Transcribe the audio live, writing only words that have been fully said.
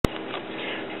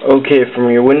Okay,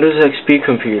 from your Windows XP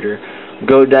computer,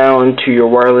 go down to your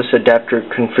wireless adapter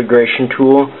configuration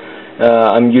tool.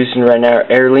 I'm using right now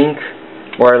AirLink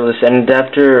wireless end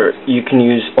adapter. You can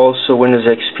use also Windows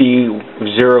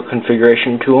XP 0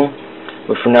 configuration tool,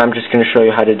 but for now I'm just going to show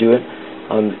you how to do it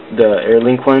on the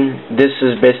AirLink one. This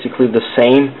is basically the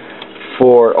same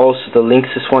for also the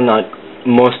Linksys one, not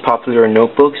most popular in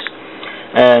notebooks,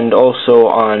 and also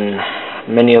on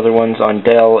many other ones on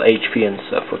Dell, HP and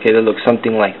stuff. Okay, they look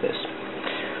something like this.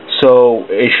 So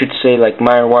it should say like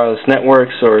My Wireless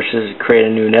Networks, or it says create a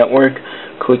new network.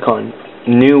 Click on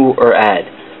new or add.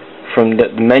 From the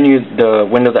menu, the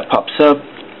window that pops up,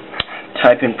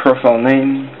 type in profile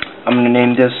name. I'm going to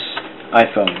name this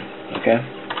iPhone. Okay,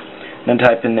 then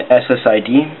type in the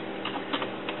SSID.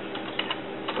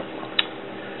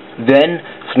 Then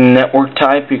from the network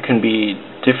type, it can be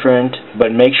different,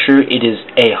 but make sure it is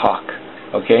AHOC.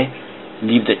 Okay,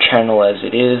 leave the channel as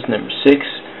it is, number 6.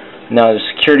 Now the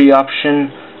security option,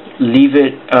 leave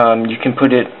it, you can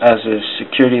put it as a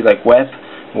security like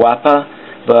WAPA,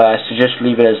 but I suggest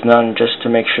leave it as none just to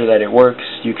make sure that it works.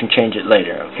 You can change it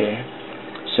later, okay?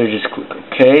 So just click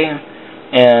OK,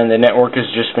 and the network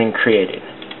has just been created,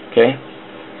 okay?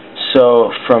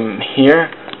 So from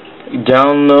here,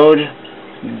 download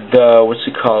the,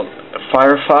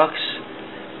 Firefox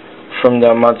from the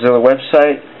Mozilla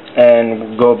website,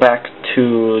 and go back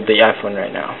to the iPhone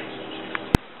right now.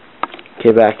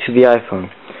 Okay, back to the iPhone.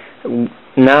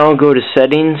 Now go to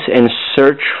settings and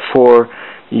search for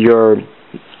your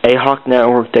AHOC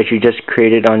network that you just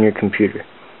created on your computer.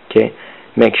 Okay,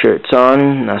 make sure it's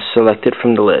on. Now select it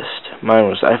from the list. Mine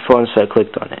was iPhone, so I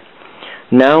clicked on it.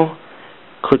 Now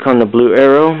click on the blue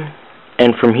arrow,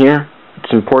 and from here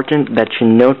it's important that you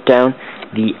note down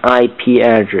the IP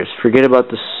address. Forget about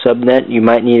the subnet. You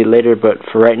might need it later, but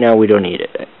for right now we don't need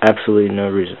it. Absolutely no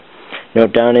reason.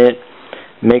 Note down it.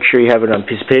 Make sure you have it on a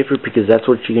piece of paper, because that's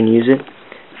what you can use it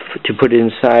to put it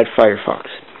inside Firefox.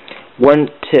 One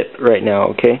tip right now,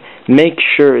 okay? Make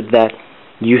sure that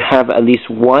you have at least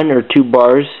 1 or 2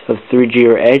 bars of 3G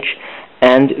or Edge,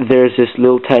 and there's this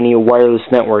little tiny wireless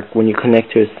network when you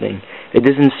connect to this thing. It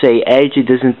doesn't say Edge, it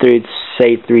doesn't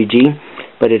say 3G,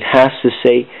 but it has to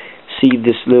say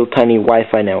this little tiny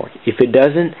Wi-Fi network. If it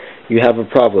doesn't, you have a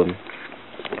problem.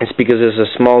 It's because there's a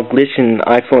small glitch in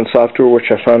iPhone software, which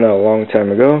I found out a long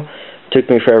time ago. It took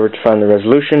me forever to find the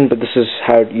resolution, but this is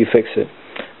how you fix it.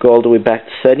 Go all the way back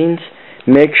to settings.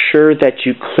 Make sure that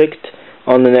you clicked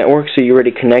on the network, so you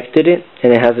already connected it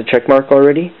and it has a check mark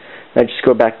already. Now just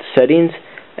go back to settings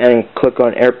and click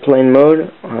on airplane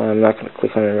mode. I'm not going to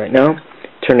click on it right now.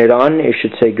 Turn it on. It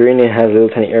should say green. It has a little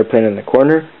tiny airplane in the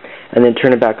corner, and then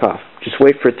turn it back off. Just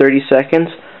wait for 30 seconds,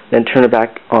 then turn it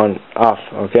back off,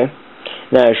 okay?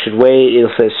 Now it should wait. It'll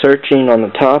say searching on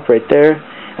the top right there,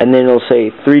 and then it'll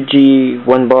say 3G,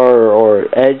 1 bar, or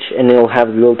Edge, and it'll have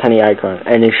a little tiny icon,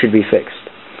 and it should be fixed.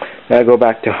 Now go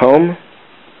back to home.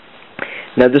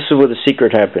 Now this is where the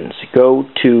secret happens. Go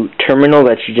to terminal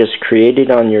that you just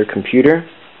created on your computer.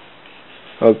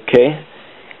 Okay.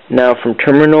 Now from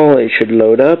terminal it should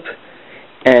load up,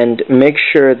 and make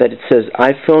sure that it says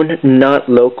iPhone, not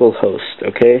localhost,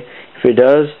 okay? If it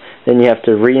does, then you have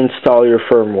to reinstall your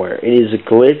firmware. It is a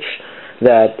glitch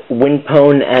that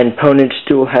WinPwn and Pwnage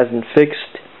tool hasn't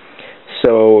fixed,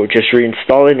 so just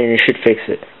reinstall it and it should fix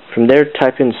it. From there,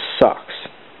 type in socks,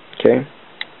 okay?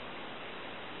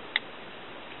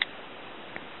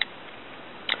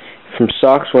 From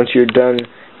socks, once you're done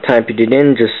typing it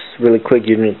in, just really quick,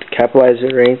 you don't need to capitalize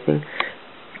it or anything.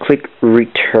 Click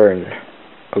return.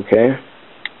 Okay.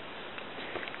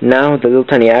 Now the little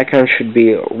tiny icon should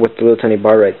be with the little tiny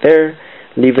bar right there.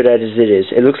 Leave it as it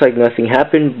is. It looks like nothing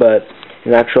happened, but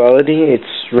in actuality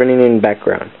it's running in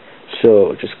background.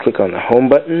 So just click on the home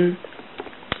button,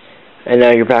 and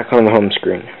now you're back on the home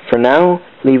screen. For now,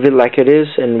 leave it like it is,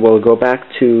 and we'll go back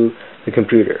to the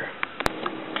computer.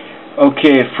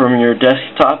 Okay, from your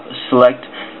desktop, select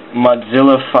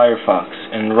Mozilla Firefox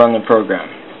and run the program.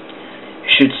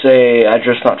 It should say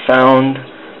address not found.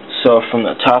 So from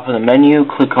the top of the menu,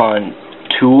 click on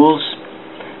Tools,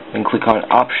 then click on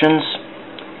Options,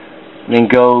 then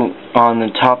go on the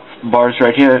top bars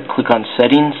right here, click on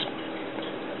Settings,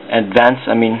 then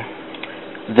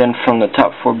from the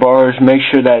top 4 bars, make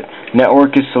sure that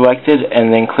Network is selected,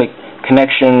 and then click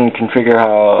Connection, configure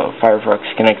how Firefox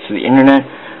connects to the internet.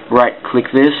 Left click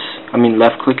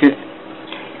it.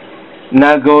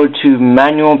 Now go to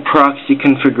Manual Proxy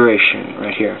Configuration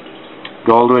right here.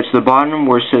 Go all the way to the bottom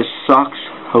where it says socks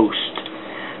host.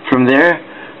 From there,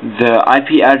 the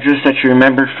IP address that you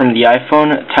remembered from the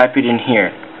iPhone, type it in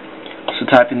here. So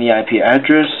type in the IP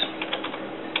address,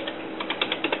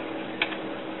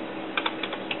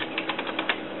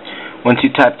 Once you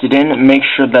typed it in, make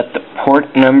sure that the port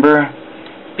number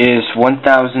is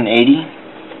 1080.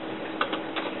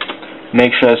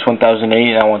 Make sure it's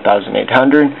 1080, not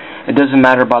 1800. It doesn't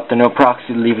matter about the no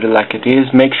proxy, leave it like it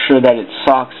is. Make sure that it's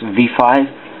SOX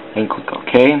v5 and click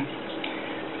OK.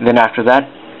 Then after that,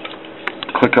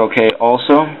 click OK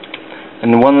also.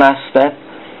 And one last step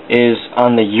is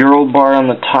on the URL bar on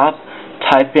the top,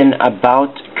 type in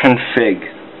about config.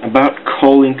 About :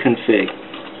 config.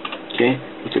 Okay?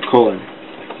 It's a colon.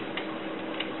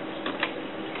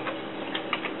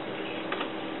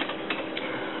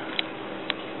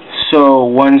 So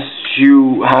once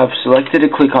you have selected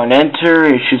it, click on enter.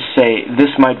 It should say this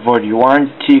might void your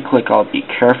warranty. Click I'll be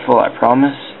careful, I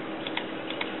promise.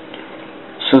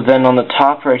 So then on the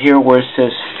top right here where it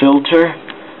says filter,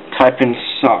 type in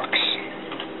SOX.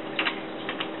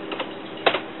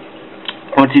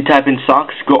 Once you type in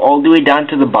SOX, go all the way down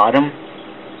to the bottom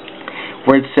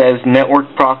where it says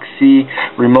network proxy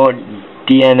remote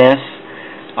DNS.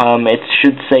 It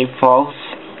should say false.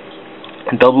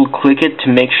 Double click it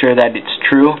to make sure that it's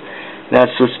true.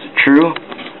 That's switched to true.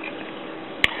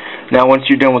 Now once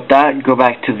you're done with that, go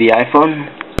back to the iPhone.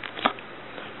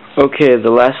 Okay,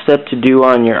 the last step to do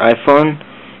on your iPhone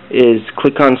is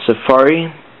click on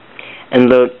Safari and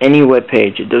load any web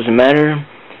page. It doesn't matter,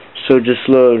 so just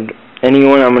load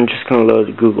anyone. I'm just going to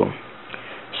load Google.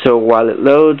 So while it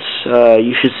loads,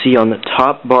 you should see on the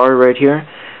top bar right here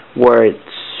where it's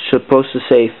supposed to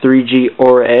say 3G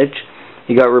or Edge,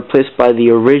 it got replaced by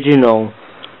the original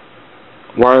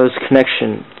wireless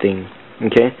connection thing.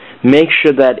 Okay, make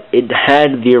sure that it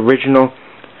had the original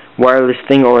wireless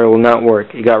thing or it will not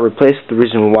work. It got replaced. The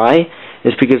reason why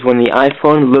is because when the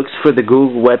iPhone looks for the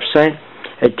Google website,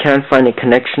 it can't find a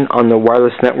connection on the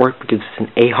wireless network because it's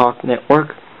an AHOC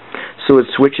network, so it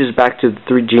switches back to the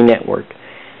 3G network.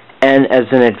 And as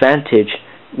an advantage,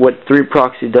 what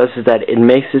 3Proxy does is that it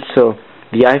makes it so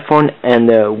the iPhone and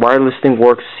the wireless thing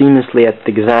works seamlessly at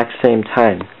the exact same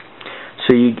time.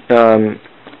 So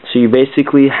you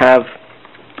basically have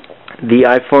the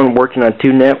iPhone working on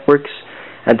two networks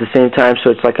at the same time, so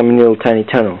it's like a mini little tiny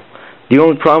tunnel. The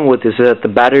only problem with this is that the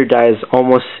battery dies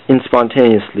almost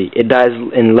instantaneously. It dies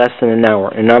in less than an hour,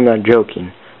 and I'm not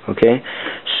joking. Okay,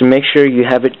 so make sure you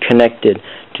have it connected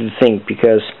to the thing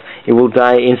because it will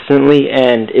die instantly.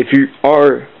 And if you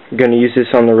are going to use this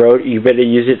on the road, you better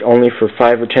use it only for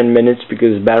 5 or 10 minutes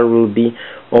because the battery will be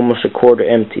almost a quarter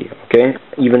empty, okay,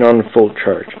 even on full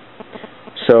charge.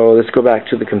 So let's go back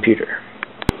to the computer.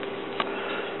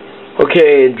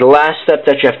 Okay, the last step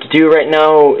that you have to do right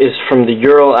now is from the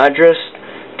URL address,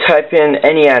 type in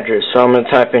any address. So I'm going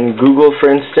to type in Google, for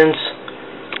instance.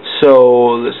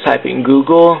 So let's type in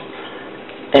Google,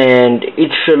 and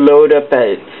it should load up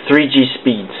at 3G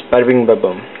speeds. Bada bing, bada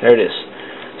boom. There it is.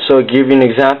 So to give you an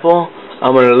example,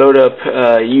 I'm going to load up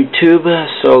YouTube,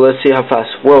 so let's see how fast.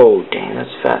 Whoa, dang,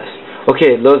 that's fast.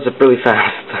 Okay, it loads up really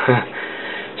fast.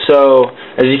 So,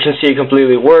 as you can see, it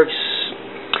completely works.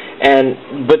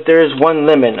 But there is one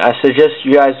limit. I suggest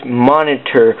you guys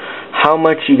monitor how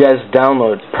much you guys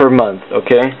download per month,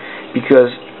 okay?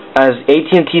 Because as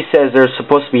AT&T says, there's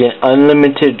supposed to be an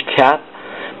unlimited cap,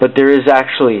 but there is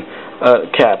actually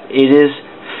a cap. It is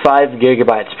 5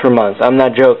 gigabytes per month. I'm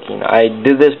not joking. I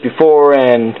did this before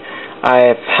and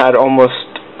I've had almost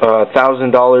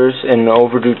 $1,000 in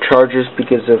overdue charges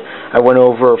because I went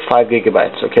over 5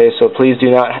 gigabytes. Okay, so please do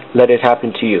not let it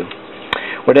happen to you.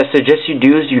 What I suggest you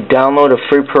do is you download a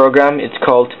free program. It's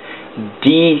called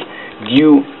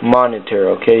DU Monitor.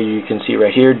 Okay, you can see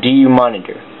right here, DU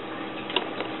Monitor.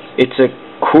 It's a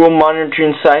cool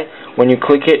monitoring site. When you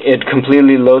click it, it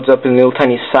completely loads up in a little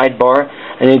tiny sidebar,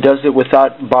 and it does it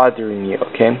without bothering you,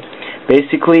 okay?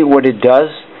 Basically, what it does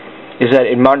is that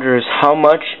it monitors how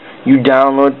much you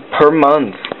download per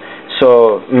month.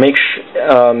 So make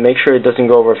sure it doesn't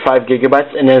go over 5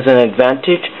 gigabytes, and as an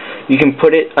advantage, you can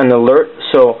put it an alert.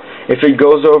 So if it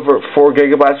goes over 4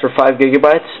 gigabytes or 5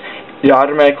 gigabytes, it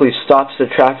automatically stops the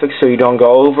traffic so you don't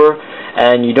go over,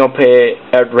 and you don't pay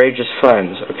outrageous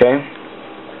fines, okay?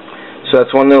 So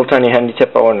that's one little tiny handy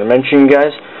tip I wanted to mention, you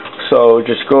guys. So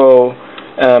just go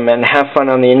and have fun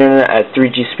on the internet at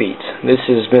 3G speeds. This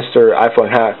is Mr.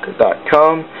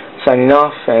 iPhonehack.com signing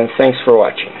off, and thanks for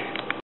watching.